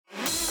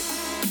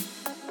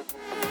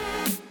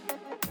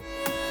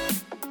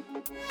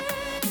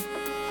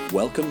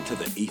Welcome to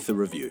the Ether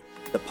Review,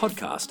 the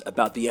podcast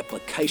about the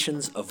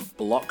applications of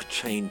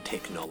blockchain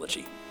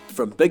technology.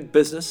 From big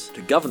business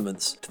to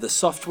governments to the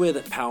software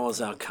that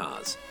powers our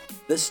cars,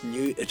 this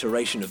new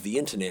iteration of the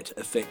internet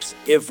affects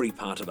every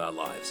part of our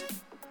lives.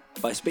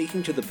 By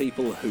speaking to the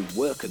people who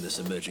work in this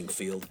emerging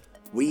field,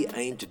 we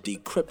aim to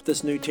decrypt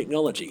this new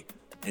technology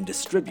and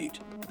distribute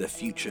the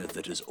future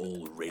that is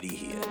already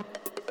here.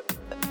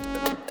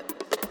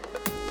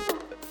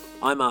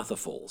 I'm Arthur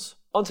Falls.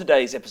 On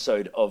today's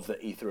episode of the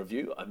Ether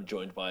Review, I'm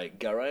joined by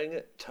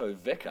Garang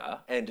Toveka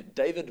and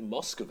David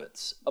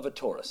Moskowitz of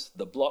Atorus,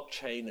 the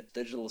blockchain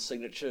digital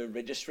signature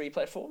registry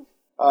platform.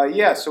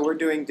 So we're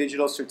doing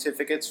digital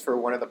certificates for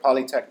one of the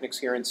polytechnics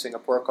here in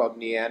Singapore called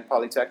Ngee Ann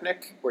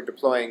Polytechnic. We're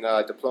deploying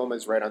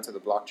diplomas right onto the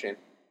blockchain.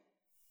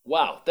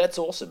 Wow, that's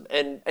awesome.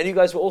 And you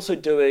guys were also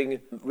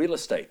doing real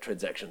estate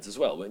transactions as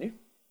well, weren't you?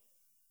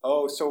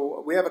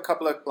 So we have a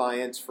couple of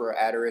clients for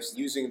Atorus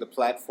using the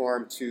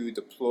platform to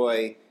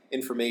deploy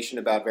information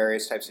about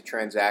various types of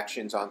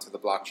transactions onto the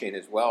blockchain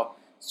as well.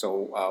 So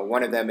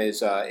one of them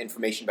is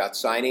information about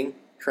signing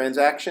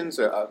transactions,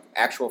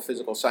 actual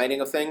physical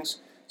signing of things.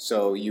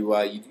 So you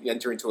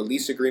enter into a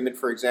lease agreement,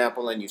 for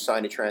example, and you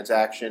sign a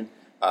transaction.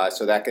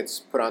 So that gets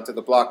put onto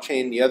the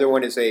blockchain. The other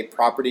one is a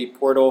property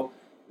portal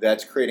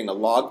that's creating a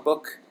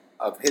logbook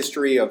of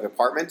history of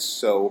apartments.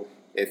 So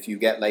if you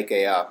get like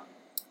a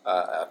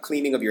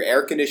cleaning of your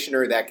air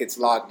conditioner, that gets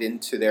logged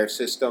into their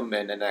system,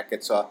 and then that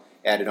gets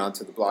added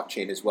onto the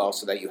blockchain as well,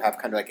 so that you have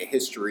kind of like a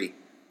history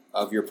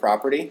of your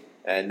property.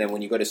 And then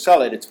when you go to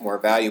sell it, it's more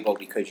valuable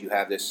because you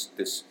have this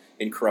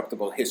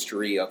incorruptible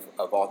history of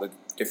all the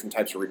different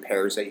types of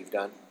repairs that you've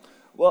done.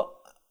 Well,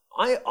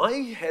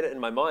 I had it in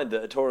my mind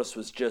that Atorus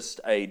was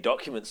just a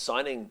document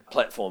signing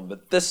platform,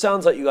 but this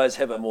sounds like you guys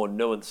have a more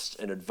nuanced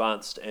and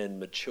advanced and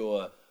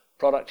mature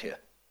product here.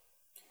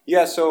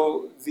 Yeah,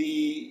 so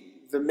the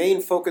main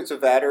focus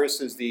of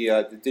Atorus is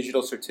the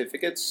digital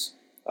certificates,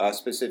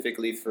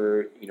 specifically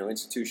for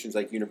institutions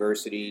like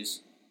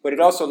universities. But it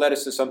also led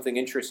us to something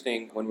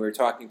interesting. When we were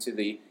talking to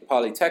the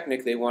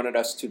Polytechnic, they wanted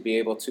us to be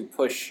able to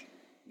push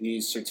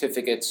these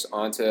certificates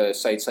onto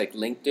sites like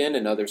LinkedIn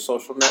and other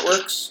social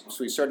networks.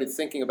 So we started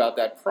thinking about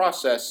that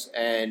process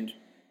and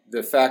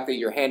the fact that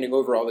you're handing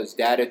over all this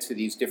data to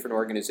these different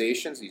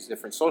organizations, these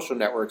different social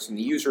networks, and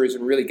the user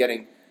isn't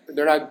really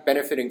they're not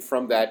benefiting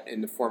from that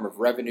in the form of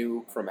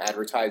revenue from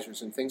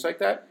advertisers and things like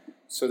that.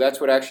 So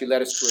that's what actually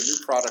led us to a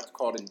new product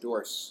called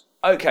Endorse.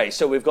 Okay,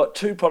 so we've got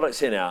two products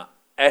here now,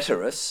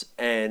 Atorus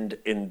and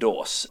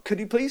Endorse. Could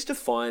you please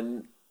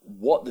define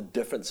what the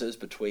difference is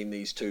between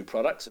these two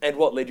products and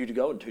what led you to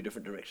go in two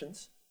different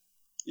directions?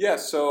 Yeah,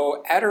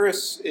 so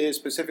Atorus is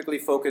specifically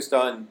focused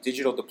on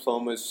digital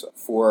diplomas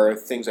for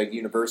things like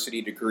university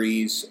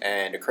degrees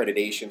and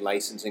accreditation,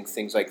 licensing,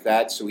 things like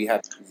that. So we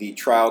have the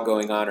trial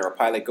going on, or a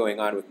pilot going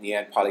on with Ngee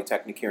Ann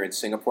Polytechnic here in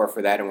Singapore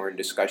for that, and we're in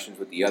discussions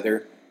with the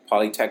other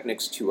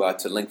polytechnics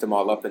to link them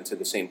all up into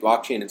the same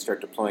blockchain and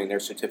start deploying their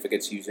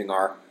certificates using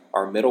our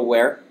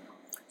middleware.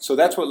 So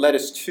that's what led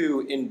us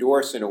to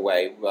Endorse in a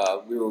way.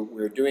 We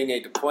were doing a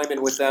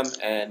deployment with them,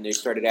 and they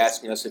started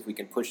asking us if we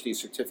can push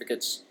these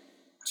certificates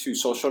to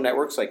social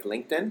networks like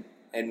LinkedIn.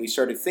 And we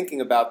started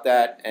thinking about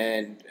that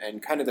and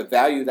kind of the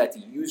value that the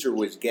user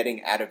was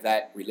getting out of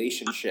that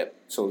relationship.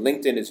 So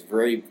LinkedIn is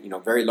a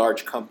very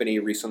large company,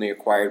 recently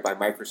acquired by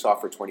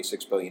Microsoft for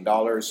 $26 billion,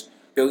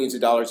 billions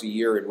of dollars a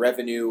year in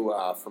revenue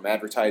from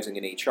advertising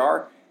and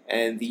HR.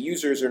 And the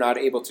users are not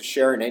able to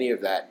share in any of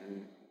that.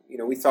 And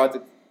we thought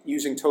that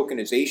using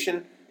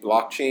tokenization,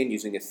 blockchain,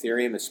 using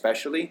Ethereum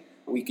especially,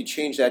 we could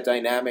change that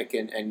dynamic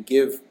and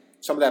give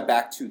some of that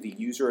back to the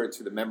user or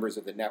to the members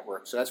of the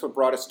network. So that's what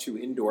brought us to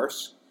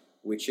Endorse,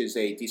 which is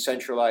a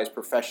decentralized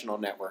professional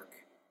network.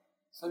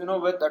 So,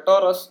 with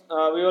Atorus,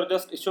 we were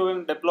just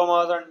issuing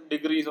diplomas and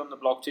degrees on the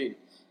blockchain.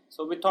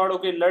 So we thought,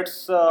 okay,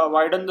 let's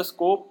widen the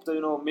scope,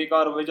 make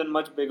our vision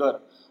much bigger.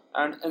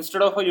 And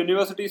instead of a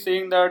university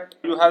saying that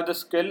you have the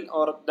skill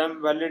or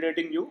them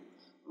validating you,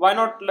 why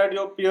not let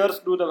your peers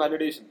do the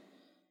validation?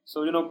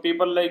 So,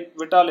 people like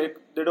Vitalik,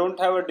 they don't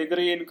have a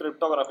degree in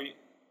cryptography,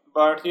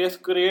 but he has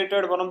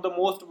created one of the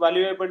most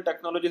valuable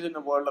technologies in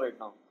the world right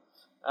now.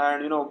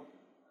 And,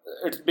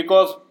 it's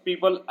because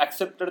people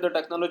accepted the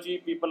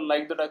technology, people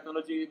like the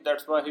technology,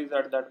 that's why he's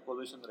at that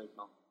position right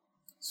now.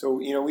 So,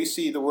 we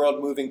see the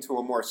world moving to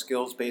a more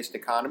skills-based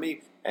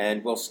economy,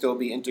 and we'll still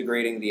be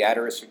integrating the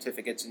Atorus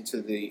certificates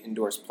into the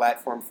Endorse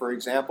platform, for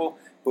example.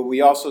 But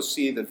we also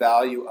see the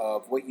value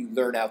of what you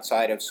learn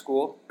outside of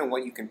school and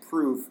what you can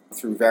prove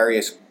through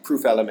various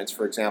proof elements,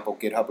 for example,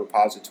 GitHub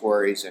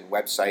repositories and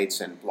websites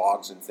and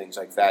blogs and things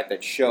like that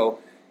that show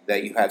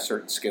that you have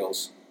certain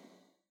skills.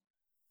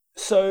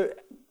 So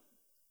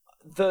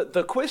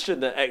the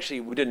question that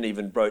actually we didn't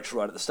even broach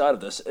right at the start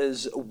of this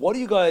is, what are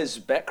you guys'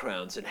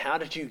 backgrounds and how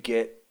did you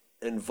get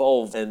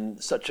involved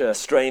in such a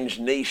strange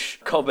niche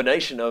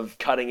combination of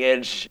cutting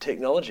edge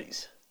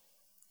technologies?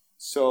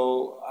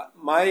 So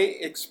my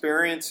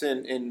experience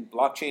in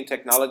blockchain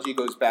technology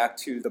goes back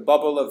to the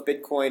bubble of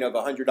Bitcoin of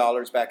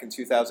 $100 back in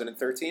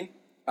 2013.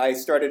 I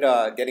started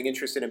getting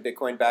interested in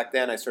Bitcoin back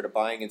then. I started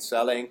buying and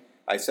selling.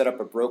 I set up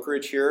a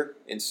brokerage here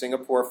in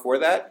Singapore for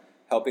that,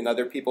 helping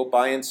other people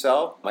buy and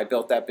sell. I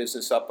built that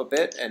business up a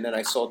bit, and then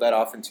I sold that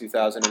off in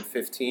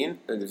 2015.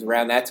 It was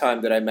around that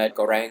time that I met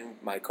Gaurang,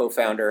 my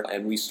co-founder,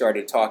 and we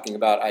started talking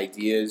about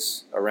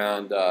ideas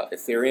around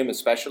Ethereum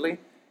especially,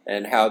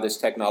 and how this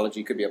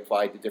technology could be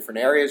applied to different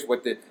areas,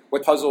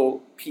 what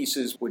puzzle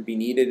pieces would be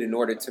needed in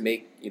order to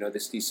make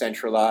this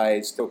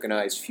decentralized,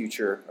 tokenized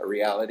future a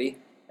reality.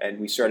 And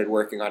we started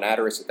working on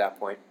Aderus at that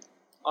point.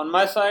 On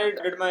my side,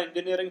 I did my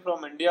engineering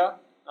from India.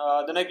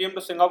 Then I came to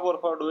Singapore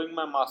for doing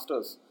my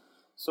master's.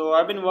 So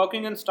I've been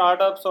working in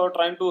startups or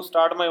trying to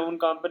start my own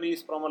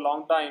companies from a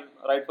long time,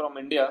 right from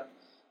India.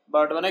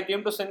 But when I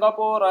came to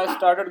Singapore, I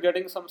started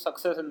getting some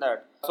success in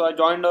that. So I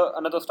joined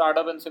another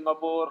startup in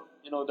Singapore.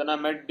 Then I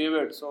met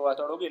David. So I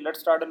thought, okay, let's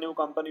start a new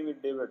company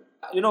with David.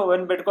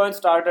 When Bitcoin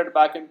started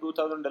back in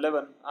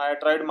 2011, I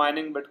tried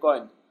mining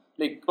Bitcoin.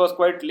 It was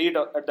quite late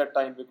at that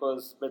time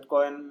because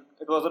Bitcoin,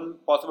 it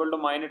wasn't possible to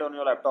mine it on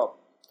your laptop.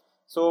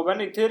 So when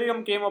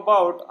Ethereum came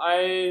about,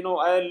 I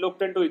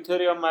looked into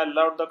Ethereum. I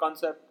loved the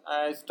concept.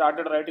 I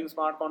started writing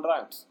smart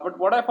contracts. But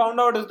what I found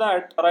out is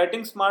that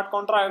writing smart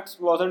contracts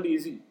wasn't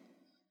easy.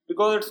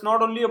 Because it's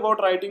not only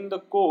about writing the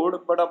code,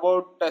 but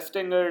about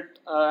testing it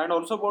and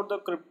also about the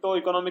crypto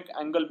economic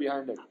angle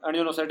behind it.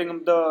 And setting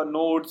up the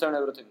nodes and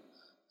everything.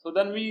 So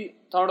then we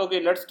thought, okay,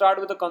 let's start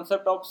with the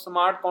concept of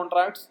smart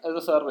contracts as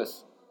a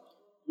service.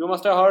 You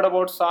must have heard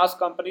about SaaS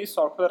companies,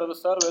 software as a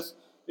service.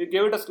 We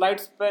gave it a slight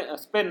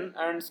spin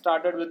and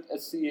started with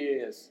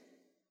SCAS.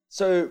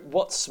 So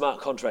what's smart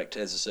contract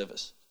as a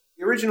service?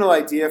 The original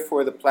idea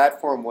for the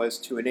platform was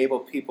to enable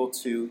people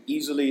to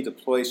easily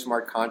deploy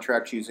smart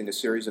contracts using a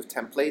series of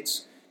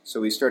templates.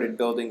 So we started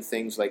building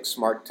things like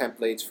smart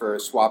templates for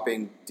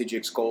swapping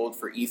Digix Gold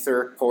for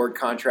Ether, forward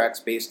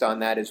contracts based on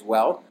that as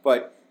well.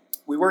 But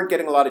we weren't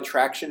getting a lot of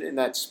traction in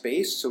that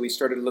space, so we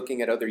started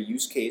looking at other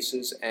use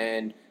cases,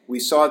 and we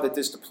saw that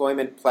this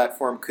deployment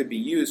platform could be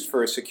used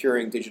for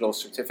securing digital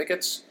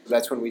certificates.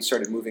 That's when we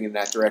started moving in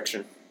that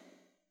direction.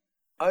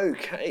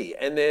 Okay,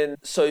 and then,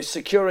 so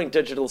securing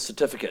digital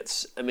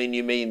certificates,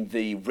 you mean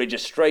the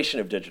registration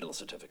of digital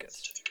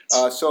certificates?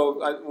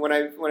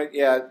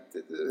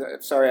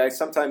 Sorry, I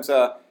sometimes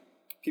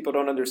people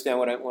don't understand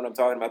what I'm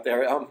talking about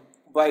there.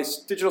 By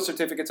digital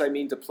certificates, I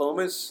mean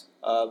diplomas,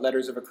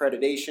 letters of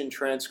accreditation,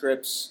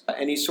 transcripts,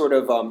 any sort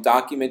of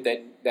document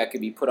that can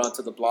be put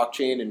onto the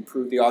blockchain and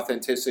prove the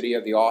authenticity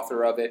of the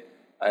author of it,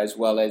 as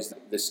well as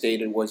the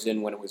state it was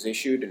in when it was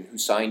issued and who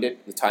signed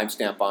it, the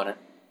timestamp on it.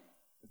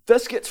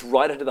 This gets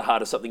right into the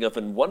heart of something I've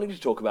been wanting to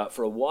talk about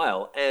for a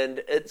while,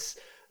 and it's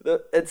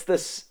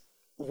this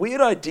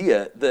weird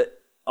idea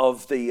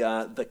of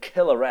the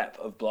killer app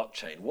of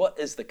blockchain. What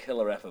is the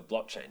killer app of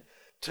blockchain?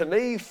 To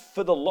me,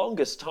 for the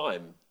longest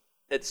time,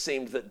 it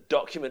seemed that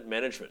document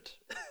management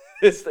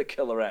is the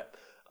killer app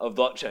of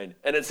blockchain,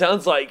 and it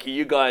sounds like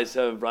you guys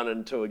have run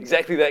into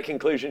exactly that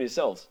conclusion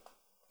yourselves.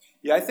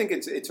 Yeah, I think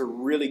it's a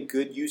really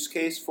good use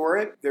case for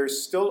it.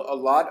 There's still a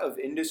lot of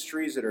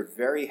industries that are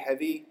very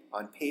heavy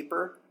on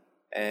paper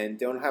and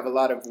don't have a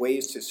lot of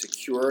ways to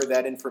secure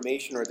that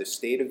information or the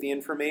state of the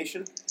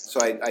information. So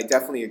I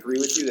definitely agree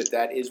with you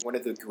that is one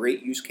of the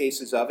great use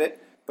cases of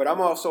it. But I'm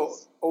also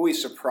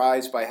always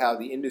surprised by how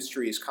the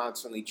industry is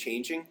constantly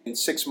changing. In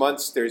 6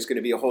 months, there's going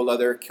to be a whole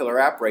other killer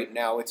app. Right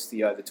now, it's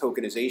the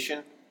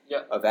tokenization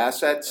of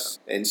assets.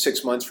 Yeah. And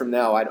 6 months from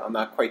now, I'm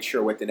not quite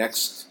sure what the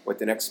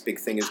next big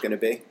thing is going to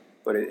be.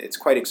 But it's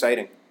quite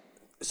exciting.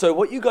 So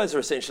what you guys are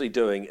essentially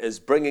doing is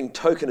bringing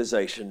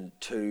tokenization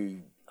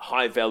to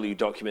high-value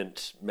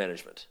document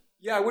management.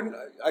 Yeah,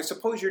 I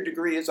suppose your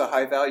degree is a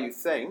high-value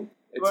thing.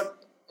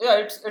 But yeah,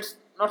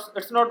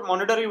 it's not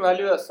monetary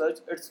value as such.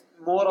 It's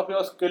more of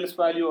your skills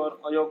value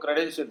or your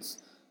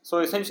credentials. So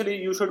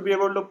essentially, you should be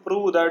able to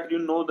prove that you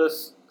know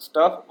this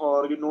stuff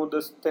or you know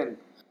this thing.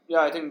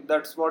 Yeah, I think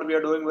that's what we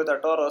are doing with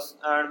Atorus,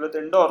 and with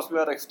Endorse, we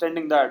are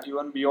extending that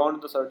even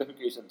beyond the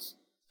certifications.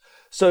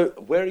 So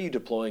where are you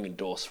deploying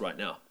Endorse right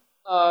now?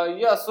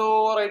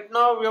 So right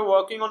now we are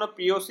working on a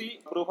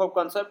POC, proof of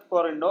concept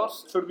for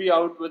Endorse. Should be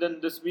out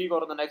within this week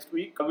or the next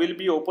week. We'll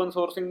be open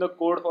sourcing the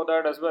code for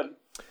that as well.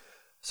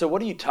 So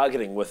what are you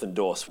targeting with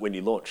Endorse when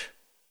you launch?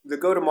 The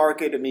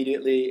go-to-market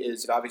immediately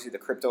is obviously the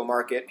crypto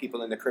market,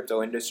 people in the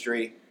crypto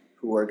industry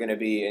who are going to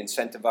be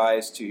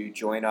incentivized to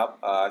join up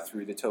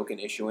through the token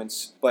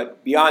issuance.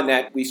 But beyond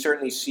that, we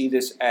certainly see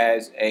this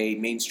as a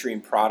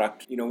mainstream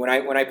product. When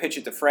I pitch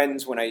it to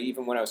friends, when I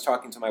was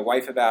talking to my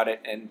wife about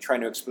it and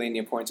trying to explain the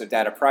importance of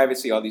data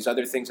privacy, all these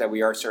other things that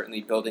we are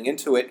certainly building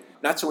into it,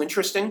 not so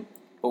interesting.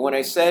 But when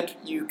I said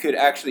you could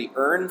actually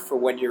earn for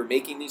when you're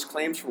making these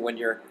claims, for when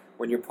you're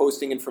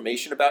posting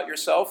information about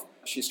yourself,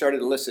 she started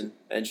to listen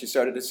and she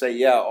started to say,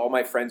 yeah, all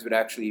my friends would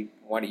actually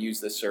want to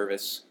use this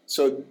service.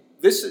 So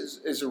this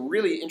is a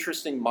really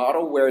interesting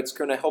model where it's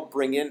going to help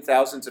bring in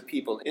thousands of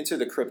people into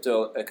the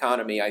crypto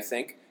economy, I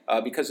think,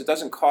 because it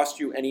doesn't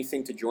cost you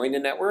anything to join the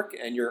network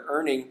and you're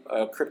earning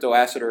a crypto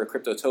asset or a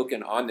crypto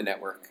token on the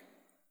network.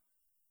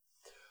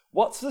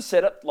 What's the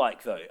setup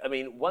like, though? I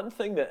mean, one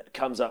thing that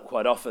comes up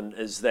quite often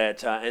is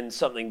that, and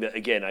something that,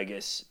 again, I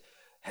guess,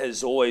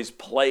 has always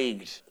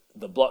plagued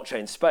the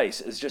blockchain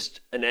space is just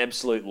an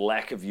absolute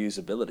lack of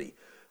usability.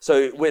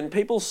 So when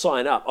people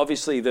sign up,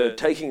 obviously they're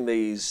taking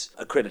these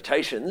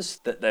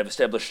accreditations that they've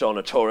established on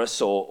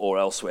Ataurus or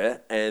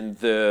elsewhere, and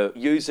they're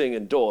using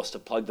Endorse to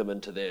plug them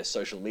into their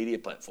social media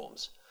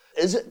platforms.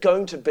 Is it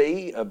going to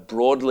be a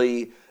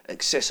broadly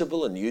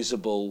accessible and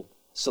usable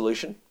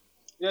solution?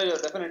 Yeah,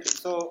 definitely.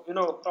 So,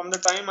 from the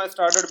time I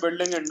started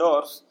building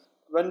Endorse,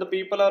 when the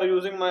people are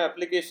using my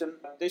application,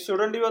 they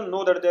shouldn't even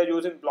know that they are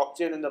using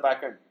blockchain in the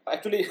backend.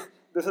 Actually,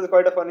 this is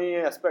quite a funny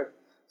aspect.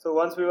 So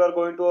once we were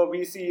going to a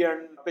VC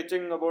and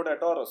pitching about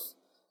Ataurus.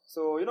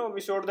 So, we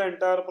showed the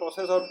entire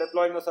process of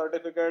deploying a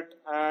certificate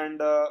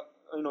and,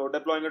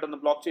 deploying it on the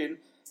blockchain.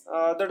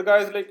 That guy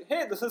is like,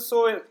 hey, this is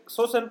so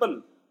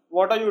simple.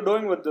 What are you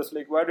doing with this?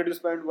 Like, why did you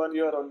spend 1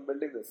 year on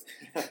building this?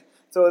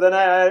 So then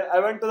I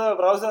went to the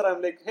browser.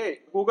 I'm like, hey,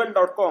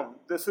 google.com.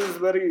 This is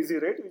very easy,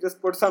 right? You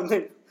just put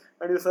something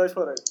and you search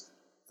for it.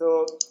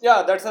 So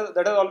yeah, that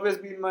has always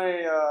been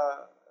my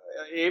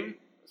aim.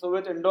 So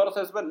with Endorse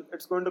as well,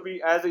 it's going to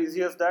be as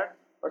easy as that.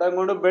 But I'm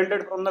going to build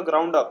it from the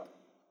ground up.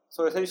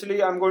 So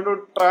essentially, I'm going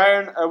to try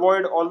and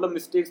avoid all the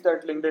mistakes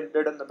that LinkedIn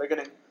did in the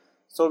beginning.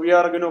 So we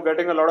are,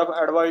 getting a lot of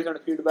advice and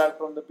feedback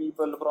from the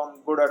people,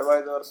 from good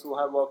advisors who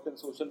have worked in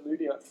social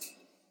media.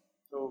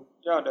 So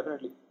yeah,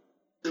 definitely.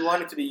 We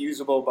want it to be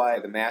usable by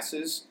the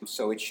masses,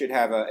 so it should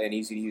have an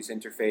easy-to-use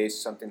interface,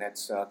 something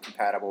that's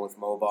compatible with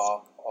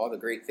mobile, all the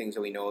great things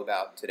that we know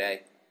about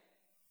today.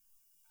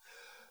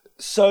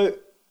 So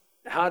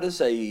how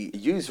does a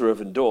user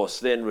of Endorse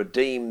then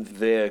redeem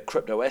their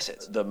crypto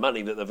assets, the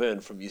money that they've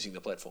earned from using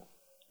the platform?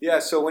 Yeah,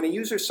 so when a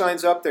user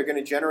signs up, they're going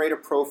to generate a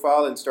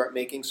profile and start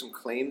making some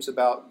claims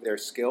about their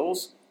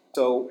skills.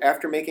 So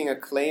after making a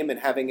claim and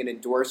having it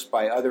endorsed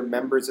by other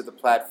members of the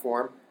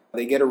platform,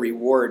 they get a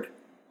reward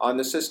on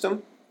the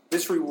system.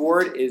 This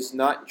reward is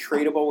not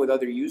tradable with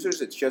other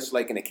users. It's just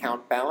like an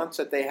account balance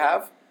that they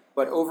have.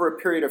 But over a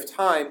period of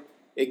time,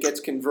 it gets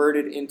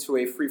converted into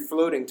a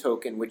free-floating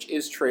token, which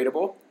is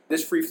tradable.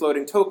 This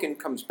free-floating token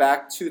comes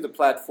back to the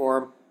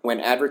platform when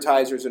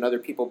advertisers and other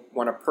people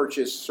want to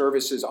purchase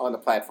services on the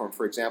platform.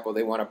 For example,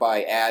 they want to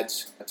buy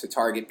ads to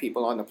target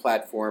people on the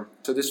platform.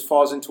 So this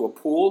falls into a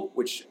pool,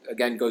 which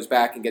again goes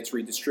back and gets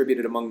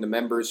redistributed among the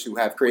members who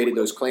have created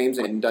those claims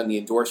and done the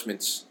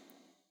endorsements.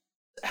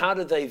 How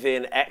do they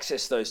then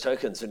access those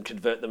tokens and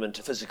convert them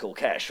into physical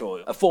cash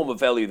or a form of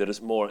value that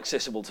is more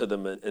accessible to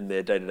them in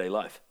their day-to-day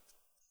life?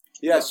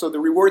 Yeah, so the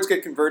rewards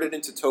get converted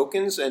into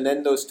tokens, and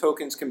then those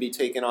tokens can be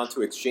taken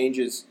onto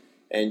exchanges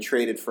and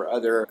traded for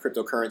other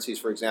cryptocurrencies,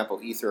 for example,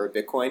 Ether or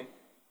Bitcoin.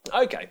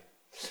 Okay.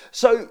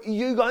 So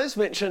you guys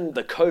mentioned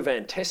the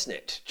Kovan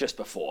testnet just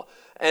before,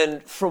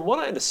 and from what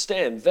I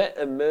understand, that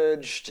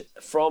emerged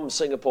from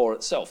Singapore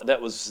itself.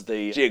 That was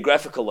the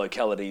geographical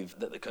locality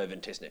that the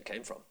Kovan testnet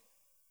came from.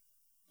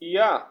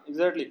 Yeah,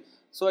 exactly.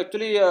 So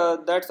actually,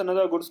 that's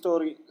another good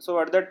story. So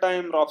at that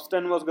time,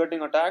 Ropsten was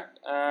getting attacked,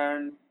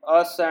 and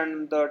us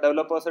and the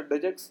developers at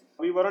Digix,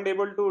 we weren't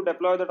able to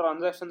deploy the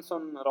transactions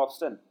on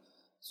Ropsten.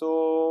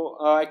 So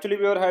actually,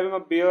 we were having a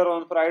beer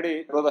on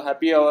Friday. It was a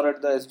happy hour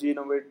at the SG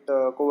Innovate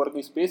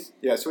co-working space.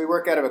 Yeah, so we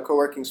work out of a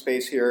co-working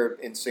space here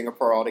in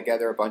Singapore all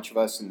together, a bunch of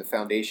us, and the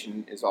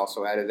foundation is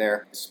also out of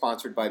there. It's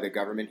sponsored by the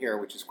government here,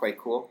 which is quite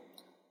cool.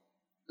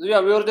 So yeah,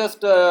 we were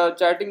just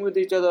chatting with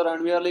each other,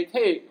 and we are like,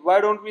 hey, why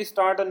don't we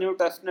start a new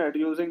testnet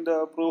using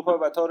the proof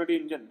of authority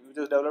engine, which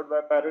is developed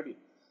by Parity.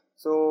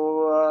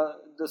 So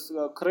this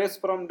Chris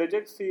from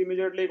Digix, he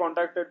immediately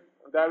contacted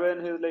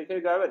Gavin. He's like,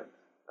 hey Gavin,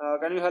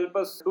 can you help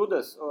us do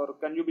this, or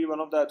can you be one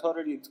of the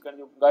authorities? Can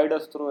you guide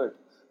us through it?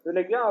 We're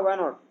like, yeah, why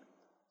not?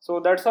 So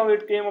that's how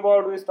it came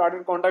about. We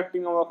started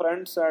contacting our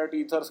friends at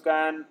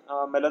Etherscan,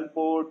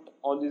 Melonport,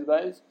 all these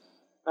guys,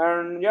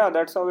 and yeah,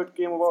 that's how it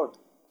came about.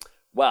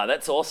 Wow,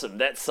 that's awesome.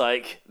 That's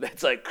like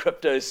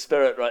crypto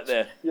spirit right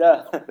there.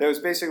 Yeah. It was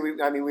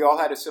basically, I mean, we all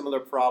had a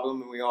similar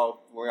problem, and we all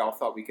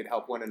thought we could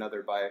help one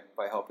another by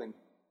helping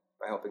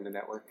the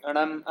network.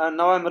 And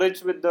now I'm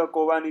rich with the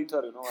Kovan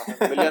Ether. I have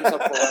millions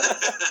of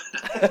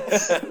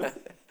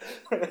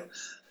Kovan.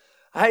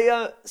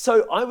 Hey,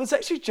 so I was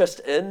actually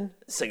just in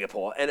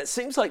Singapore, and it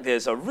seems like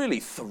there's a really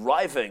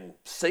thriving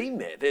scene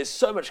there. There's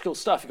so much cool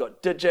stuff. You've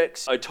got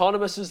Digix,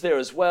 Autonomous is there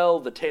as well,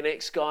 the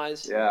 10X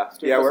guys. Yeah,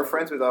 we're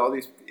friends with all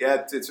these.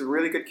 Yeah, it's a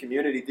really good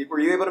community.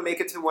 Were you able to make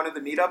it to one of the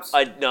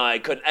meetups? No, I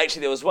couldn't.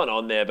 Actually, there was one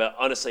on there, but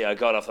honestly, I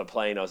got off the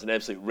plane. I was an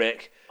absolute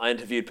wreck. I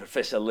interviewed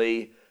Professor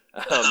Lee.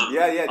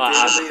 David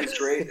Lee is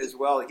great as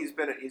well. He's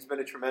been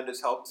a tremendous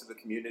help to the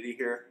community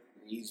here.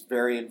 He's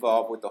very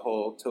involved with the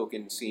whole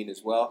token scene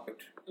as well.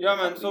 Yeah,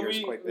 man. So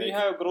we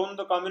have grown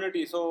the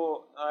community.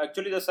 So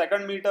actually, the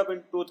second meetup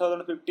in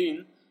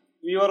 2015,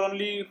 we were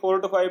only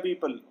 4 to 5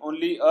 people.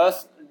 Only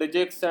us,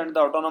 Digix, and the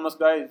Autonomous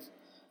guys.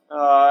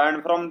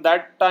 And from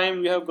that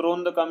time, we have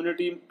grown the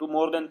community to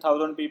more than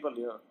 1,000 people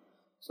here.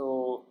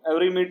 So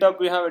every meetup,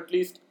 we have at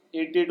least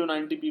 80 to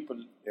 90 people.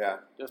 Yeah.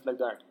 Just like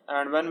that.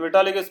 And when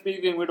Vitalik is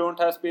speaking, we don't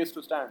have space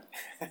to stand.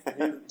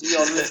 He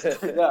always,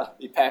 yeah,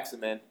 He packs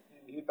them in.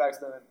 he packs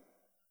them in.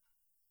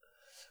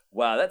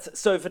 Wow,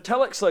 so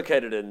Vitalik's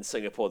located in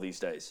Singapore these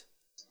days.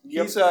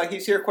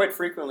 He's here quite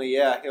frequently.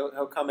 Yeah,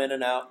 he'll come in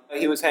and out.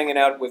 He was hanging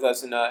out with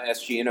us in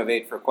SG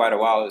Innovate for quite a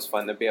while. It was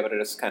fun to be able to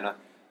just kind of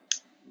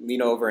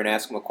lean over and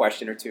ask him a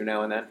question or two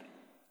now and then.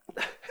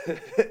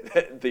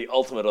 The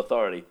ultimate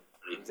authority.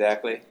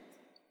 Exactly.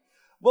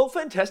 Well,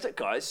 fantastic,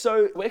 guys.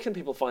 So where can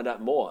people find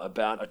out more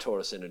about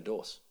Atores and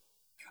Endorse?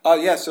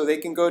 Yeah, so they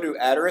can go to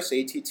Attores,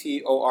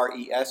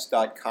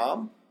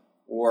 ATTORES.com,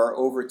 or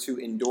over to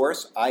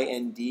Endorse,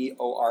 INDORSE.io.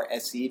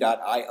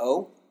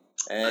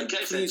 And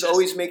please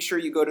always make sure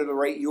you go to the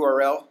right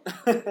URL.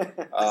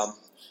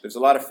 There's a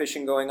lot of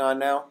phishing going on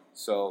now,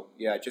 so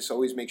yeah, just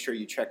always make sure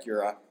you check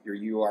your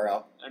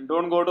URL. And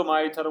don't go to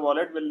my Ether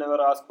wallet. We'll never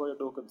ask for your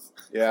tokens.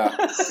 Yeah,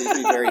 please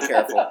be very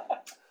careful.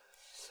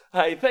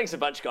 Hey, thanks a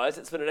bunch, guys.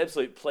 It's been an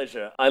absolute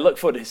pleasure. I look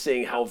forward to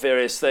seeing how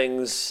various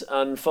things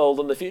unfold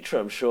in the future.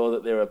 I'm sure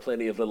that there are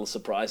plenty of little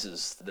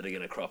surprises that are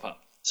going to crop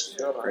up.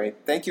 Sure. Great.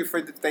 Thank you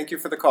for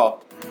the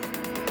call.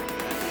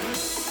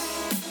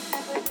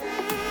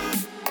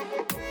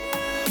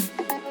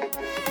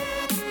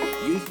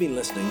 You've been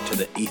listening to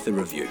the Ether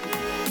Review.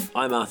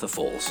 I'm Arthur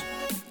Falls.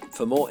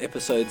 For more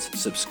episodes,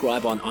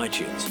 subscribe on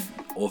iTunes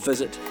or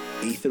visit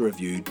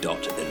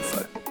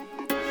etherreview.info.